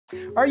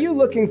Are you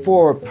looking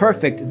for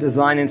perfect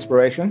design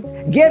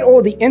inspiration? Get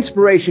all the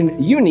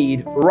inspiration you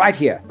need right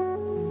here.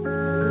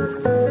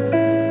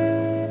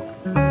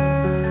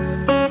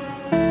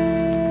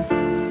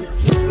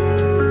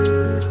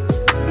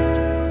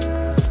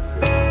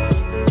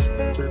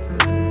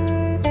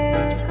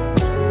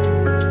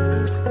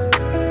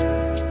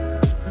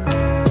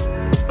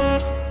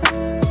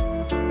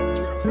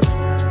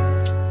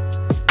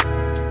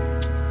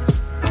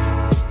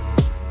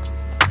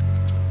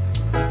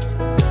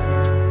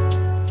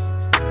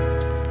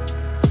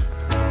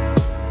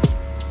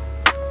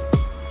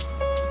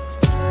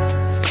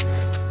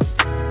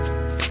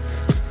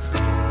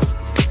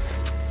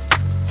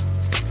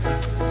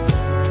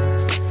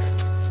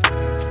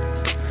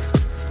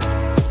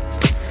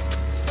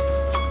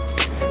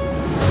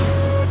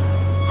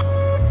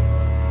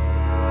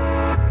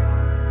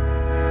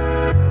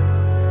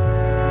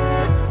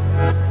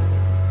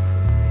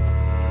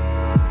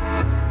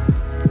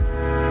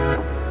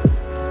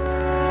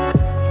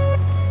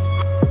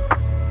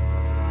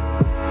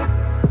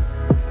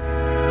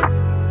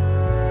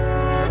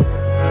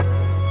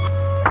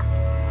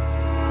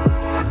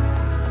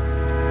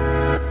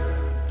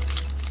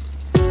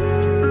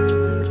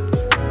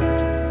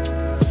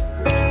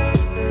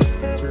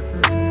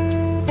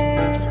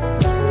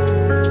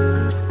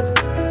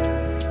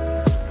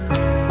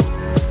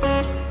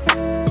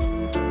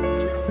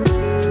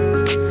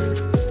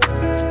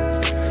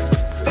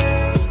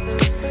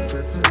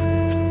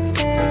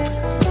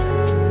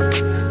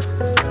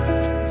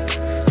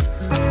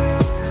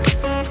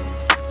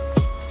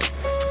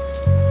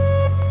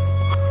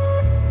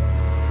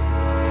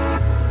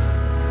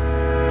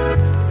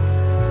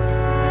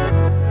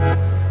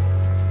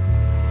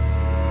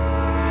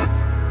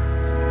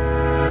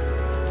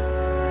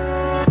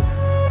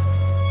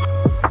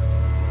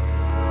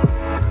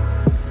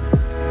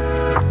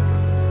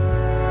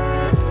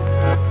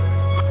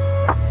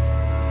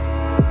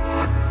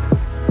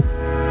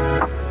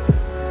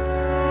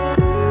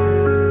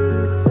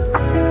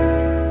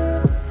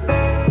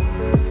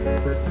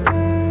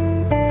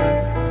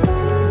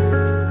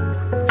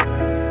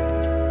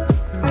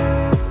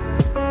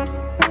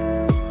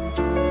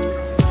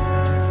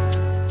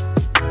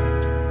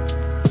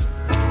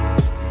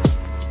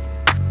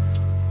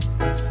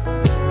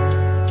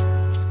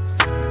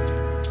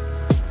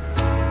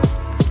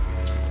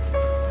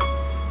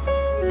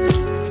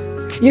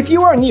 If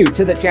you are new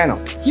to the channel,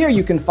 here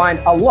you can find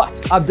a lot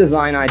of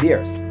design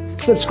ideas.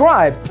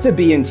 Subscribe to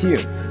be in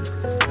tune.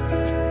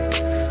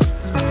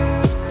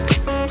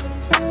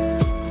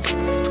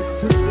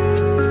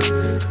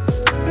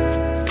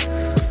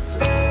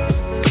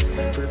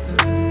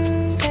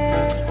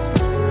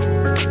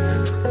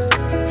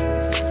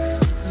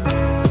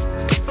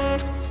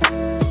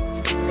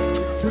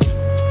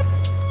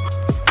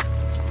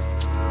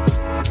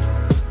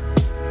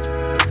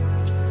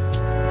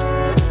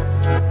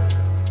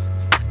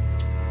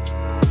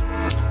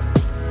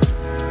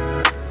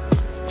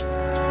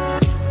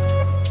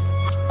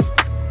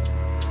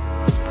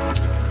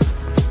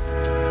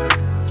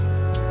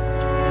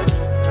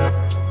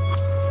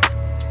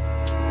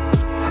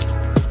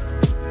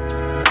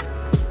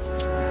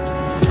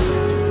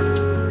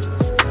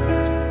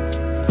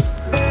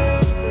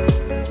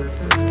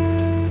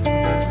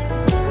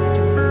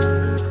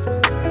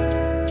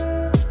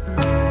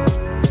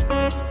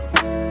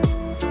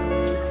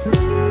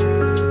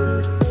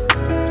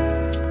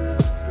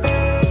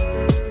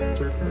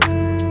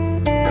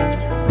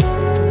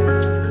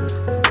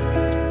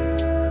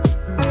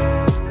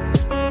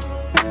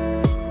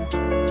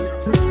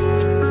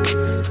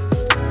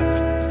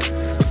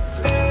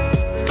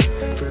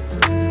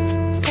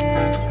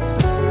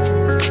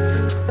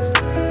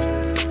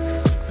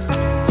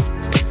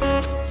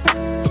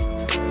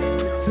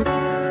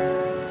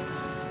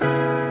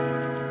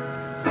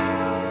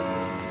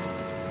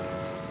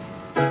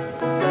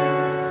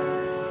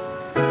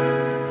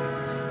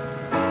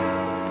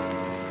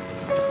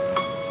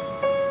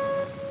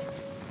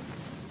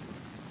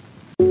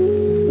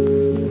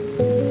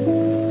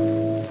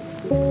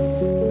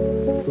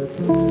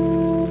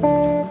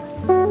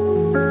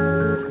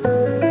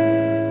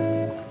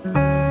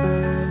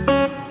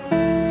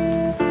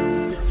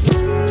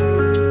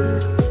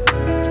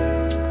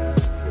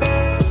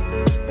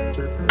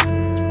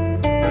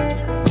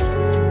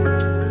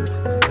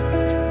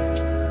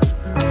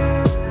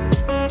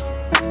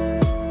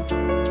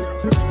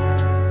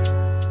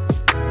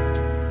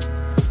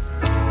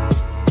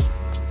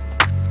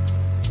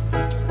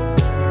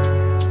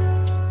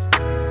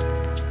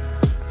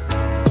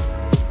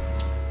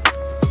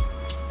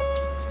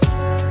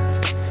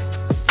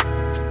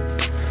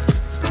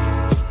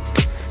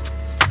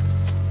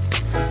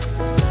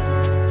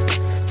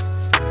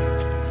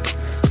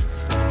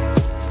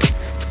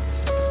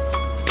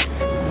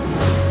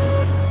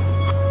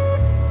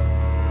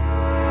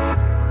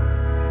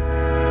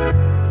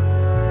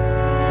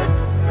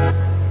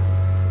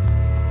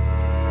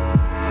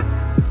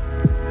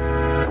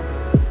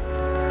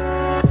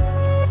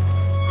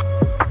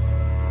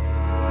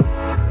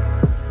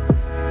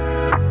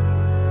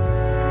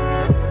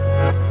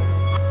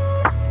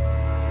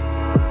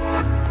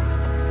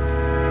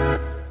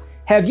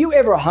 Have you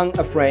ever hung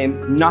a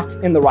frame not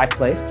in the right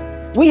place?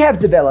 We have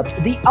developed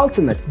the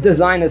ultimate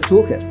designer's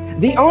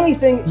toolkit. The only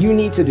thing you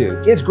need to do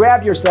is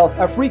grab yourself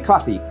a free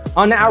copy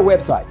on our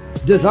website,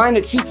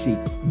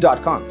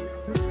 designercheatsheet.com.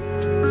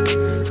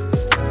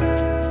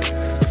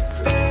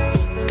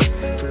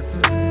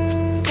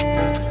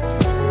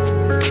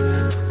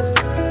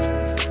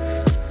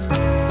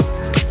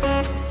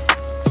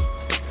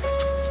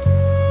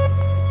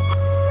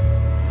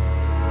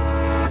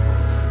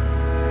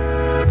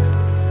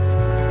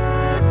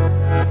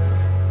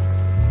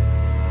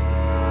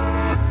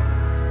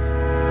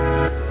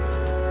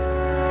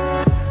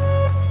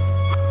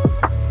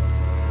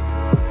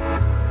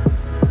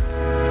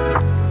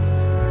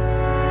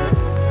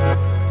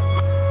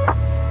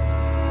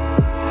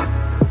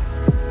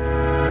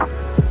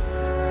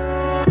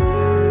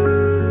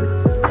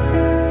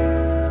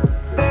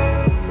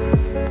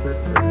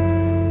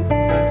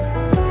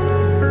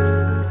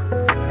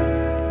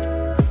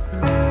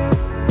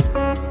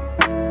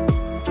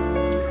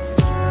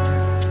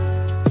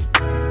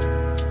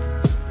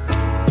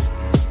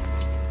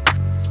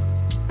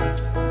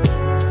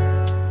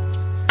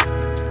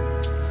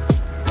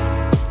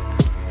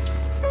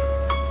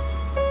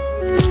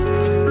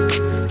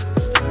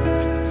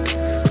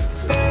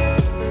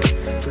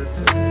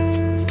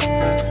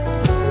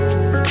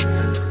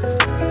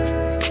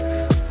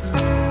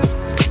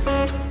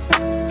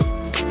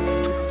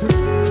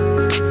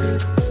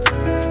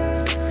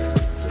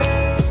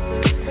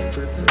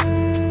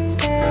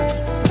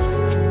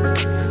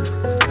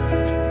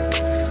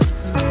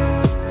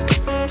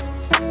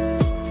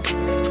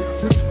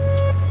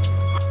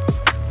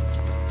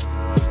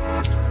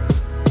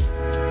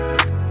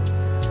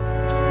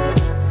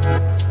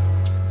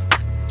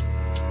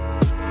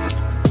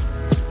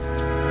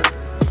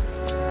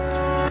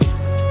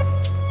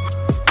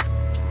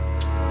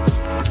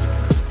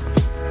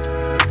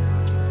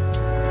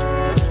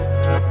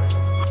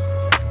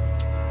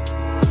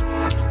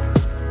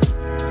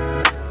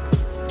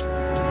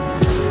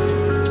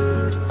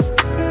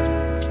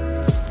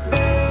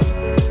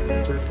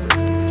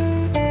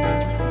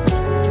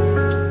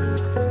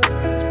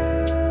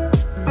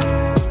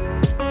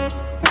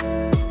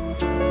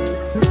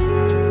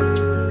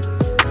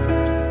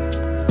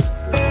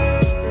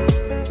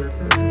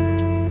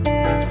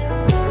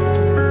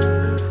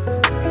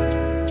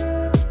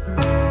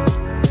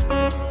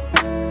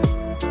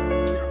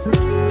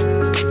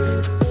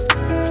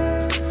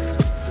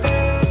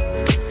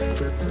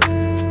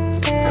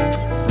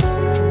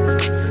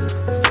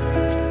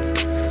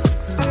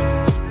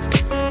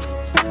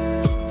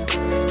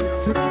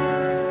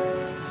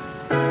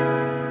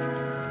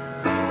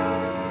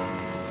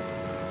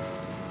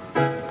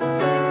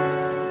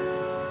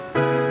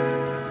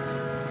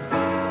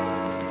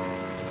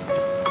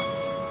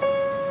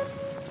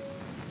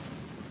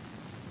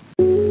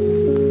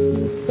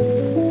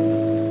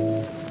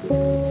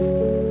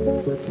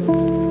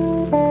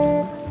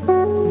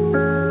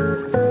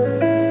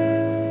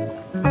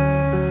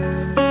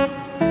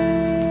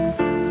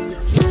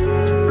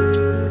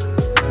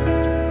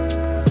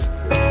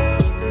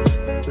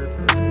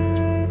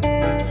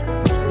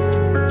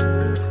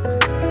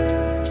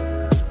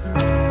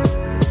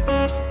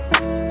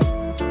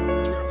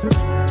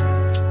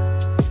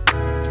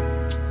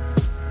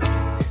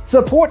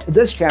 Support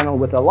this channel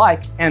with a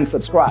like and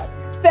subscribe.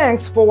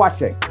 Thanks for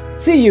watching.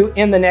 See you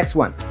in the next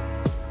one.